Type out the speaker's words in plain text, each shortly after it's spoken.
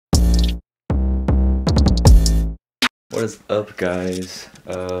What is up, guys?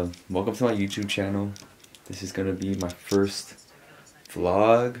 Welcome to my YouTube channel. This is gonna be my first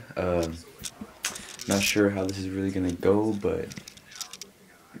vlog. Not sure how this is really gonna go, but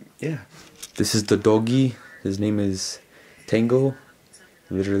yeah. This is the doggy. His name is Tango.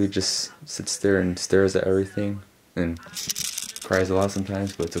 He literally just sits there and stares at everything and cries a lot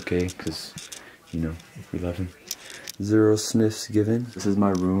sometimes, but it's okay because, you know, we love him. 0 sniffs given. This is my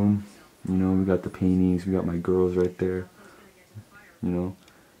room. You know, we got the paintings, we got my girls right there. You know,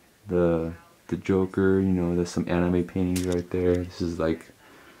 the Joker, you know, there's some anime paintings right there. This is like,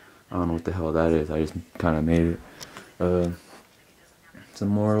 I don't know what the hell that is. I just kind of made it. Some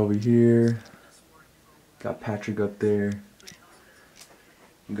more over here. Got Patrick up there.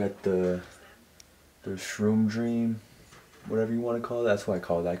 We got the Shroom Dream, whatever you want to call it. That's what I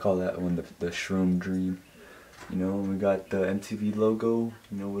call it. I call that one the Shroom Dream. You know, we got the MTV logo,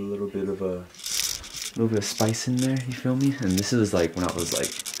 you know, with a little bit of spice in there, you feel me? And this is like when I was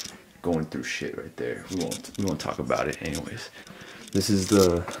like going through shit right there. We won't talk about it anyways. This is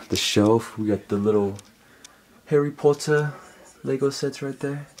the shelf. We got the little Harry Potter Lego sets right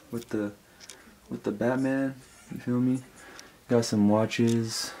there with the Batman, you feel me? Got some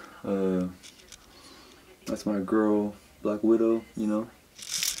watches. That's my girl, Black Widow, you know.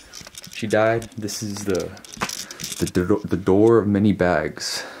 She died. This is the door of many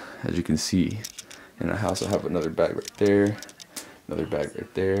bags, as you can see. And I also have another bag right there, another bag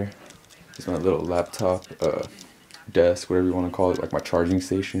right there. This is my little laptop, desk, whatever you want to call it, like my charging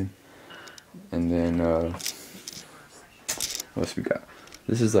station. And then what else we got?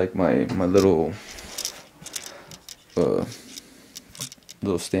 This is like my little little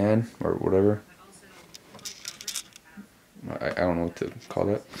stand or whatever. I don't know what to call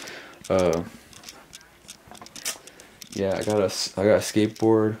that. Yeah, I got a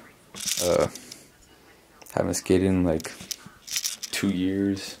skateboard. Haven't skated in like 2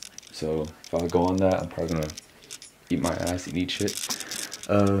 years, so if I go on that, I'm probably gonna eat my ass and eat shit.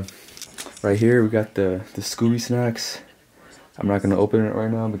 Right here we got the Scooby snacks. I'm not gonna open it right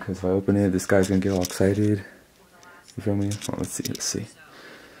now because if I open it, this guy's gonna get all excited. You feel me? Oh, let's see.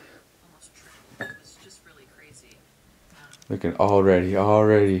 Looking already.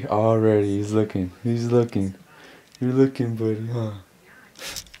 He's looking. You're looking, buddy, huh?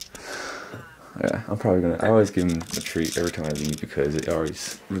 Yeah, I always give him a treat every time I leave because it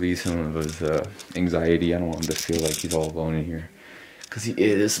always relieves him of his anxiety. I don't want him to feel like he's all alone in here, because he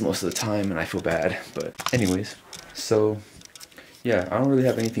is most of the time, and I feel bad. But anyways, so yeah, I don't really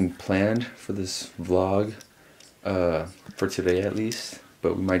have anything planned for this vlog, for today at least.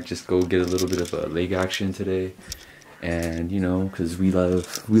 But we might just go get a little bit of a leg action today, and you know, because we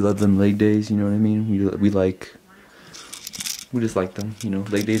love them leg days. You know what I mean? We just like them, you know,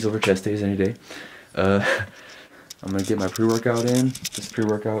 leg days over chest days any day. I'm gonna get my pre-workout in. This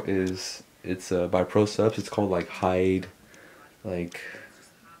pre-workout it's by Pro Subs. It's called like Hide, like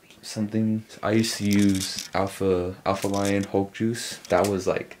something. I used to use Alpha Lion Hulk Juice. That was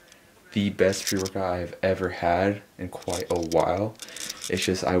like the best pre-workout I've ever had in quite a while. It's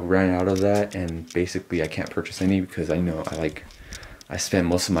just I ran out of that, and basically I can't purchase any because I know I spent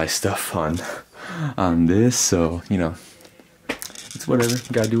most of my stuff on this, so you know. It's whatever.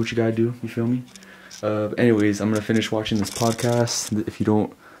 You gotta do what you gotta do. You feel me? Anyways, I'm gonna finish watching this podcast. If you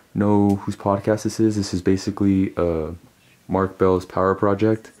don't know whose podcast this is basically Mark Bell's Power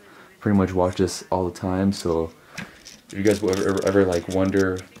Project. Pretty much watch this all the time. So if you guys will ever like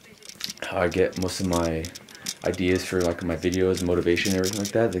wonder how I get most of my ideas for like my videos, motivation, everything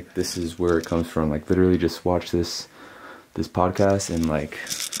like that, like this is where it comes from. Like literally just watch this podcast and like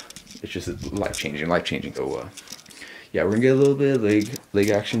it's just life changing. So yeah, we're gonna get a little bit of leg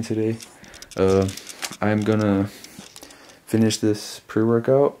action today. I'm gonna finish this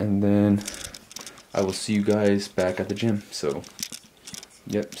pre-workout and then I will see you guys back at the gym. So,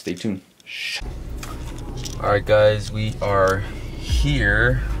 yep, stay tuned. Alright guys, we are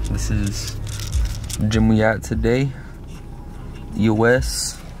here. This is the gym we at today.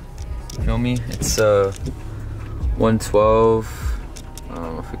 EOS. Feel me? It's 112. I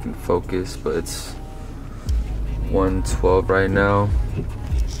don't know if it can focus, but it's 112 right now.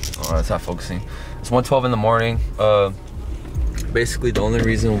 Oh, it's not focusing. It's 112 in the morning. Basically the only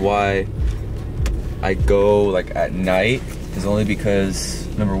reason why I go like at night is only because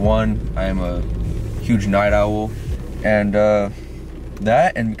number one, I am a huge night owl, and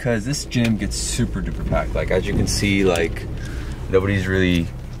that, and because this gym gets super duper packed. Like as you can see, like nobody's really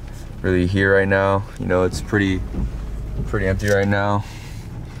here right now. You know, it's pretty empty right now.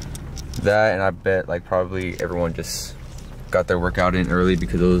 That, and I bet like probably everyone just got their workout in early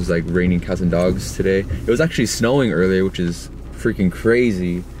because it was like raining cats and dogs today. It was actually snowing earlier, which is freaking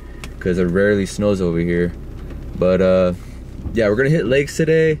crazy because it rarely snows over here. But yeah, we're gonna hit legs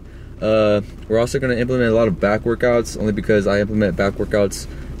today. We're also gonna implement a lot of back workouts, only because I implement back workouts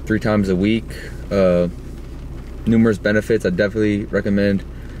 3 times a week. Numerous benefits. I definitely recommend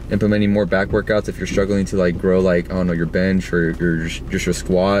implementing more back workouts if you're struggling to like grow, like, I don't know, your bench or just your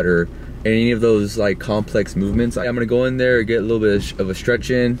squat or any of those like complex movements. I'm gonna go in there, get a little bit of a stretch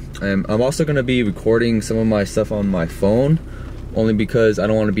in. I'm also gonna be recording some of my stuff on my phone, only because I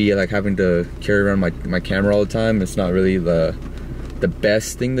don't want to be like having to carry around my camera all the time. It's not really the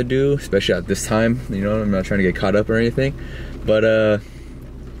best thing to do, especially at this time, you know. I'm not trying to get caught up or anything, but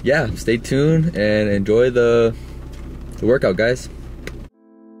yeah, stay tuned and enjoy the workout, guys.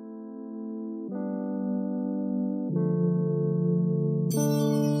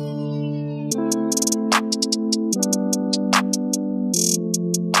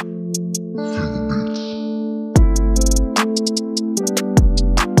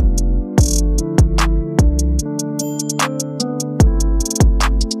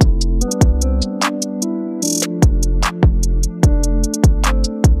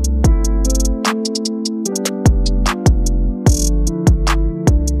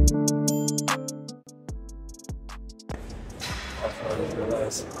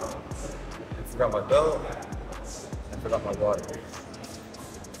 I forgot my belt. I forgot my water.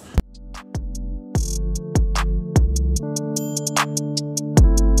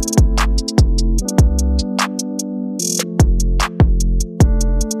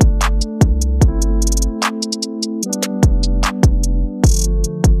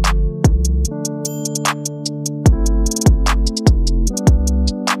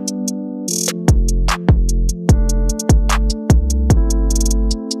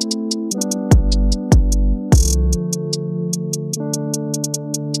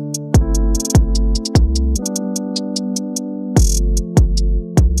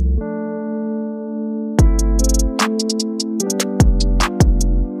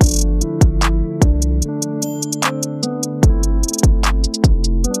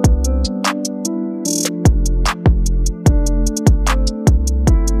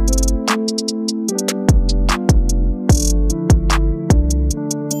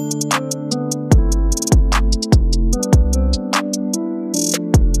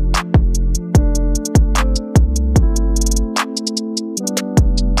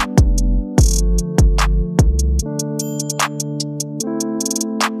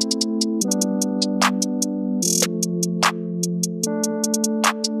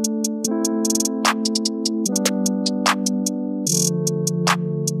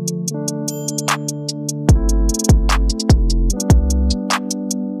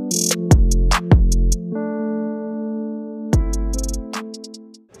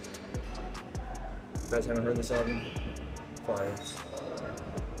 You guys haven't heard this album? Fire.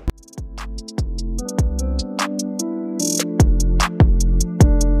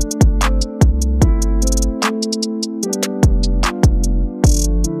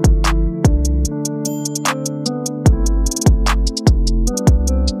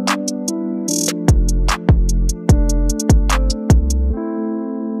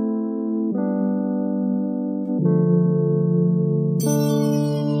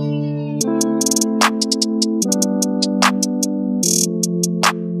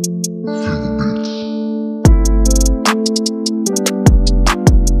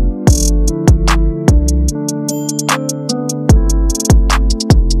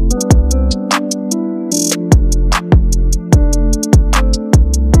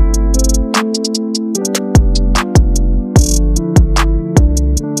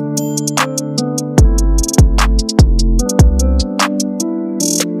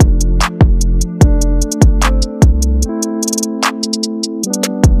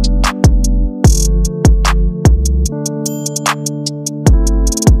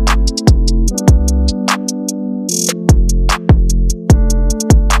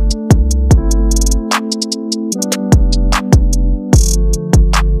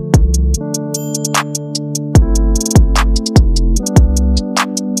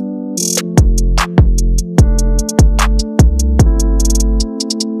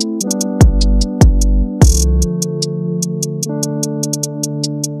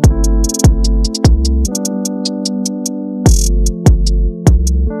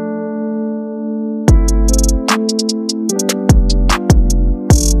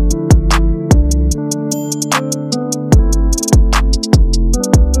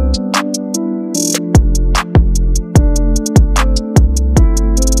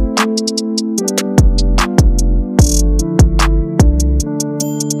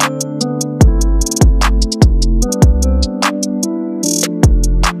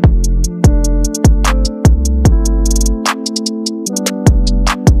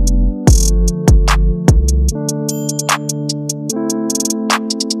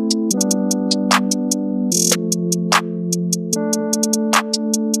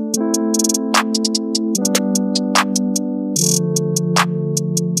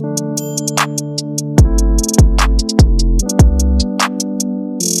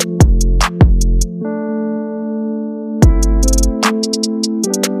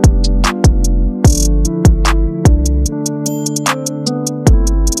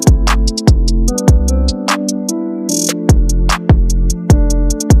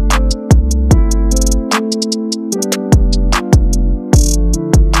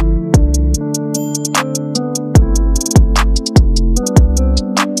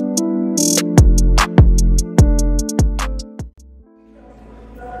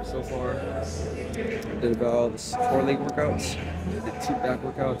 so far. Did about 4 leg workouts, did 2 back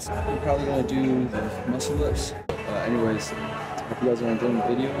workouts. I'm probably gonna do the muscle lifts. Anyways, hope you guys are enjoying the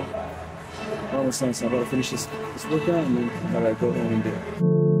video. Almost done, so I'm about to finish this workout and then I'm gotta go home and do it.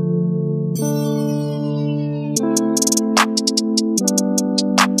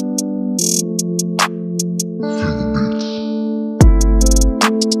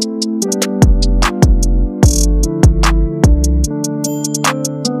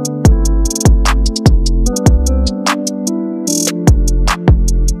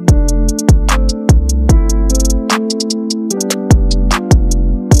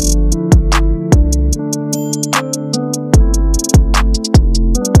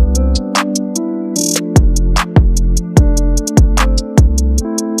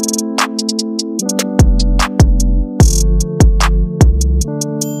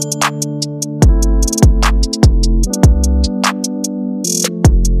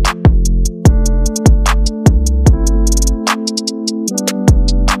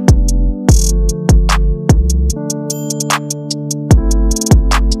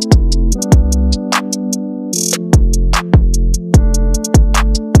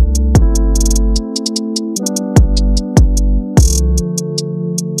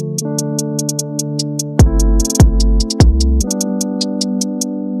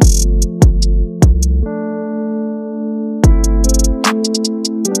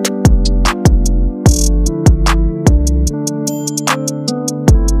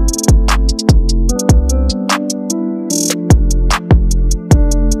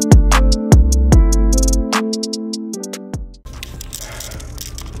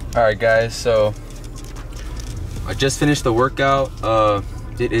 Alright guys, so I just finished the workout.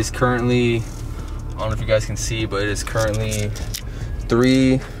 It is currently, I don't know if you guys can see, but it is currently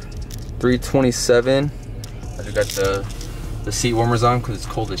 3:27. I just got the seat warmers on because it's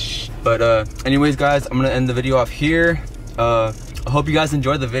cold as shit. But anyways guys, I'm gonna end the video off here. I hope you guys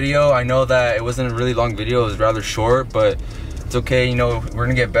enjoyed the video. I know that it wasn't a really long video, it was rather short, but it's okay, you know, we're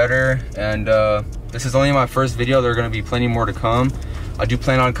gonna get better. And this is only my first video. There are gonna be plenty more to come. I do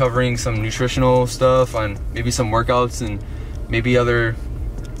plan on covering some nutritional stuff and maybe some workouts and maybe other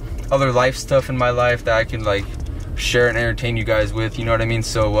life stuff in my life that I can like share and entertain you guys with, you know what I mean?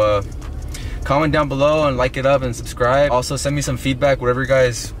 So comment down below and like it up and subscribe. Also send me some feedback, whatever you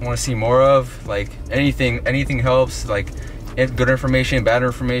guys want to see more of, like anything helps, like good information, bad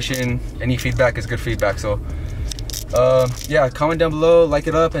information, any feedback is good feedback. So yeah, comment down below, like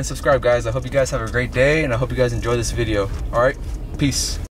it up and subscribe guys. I hope you guys have a great day and I hope you guys enjoy this video. All right, peace.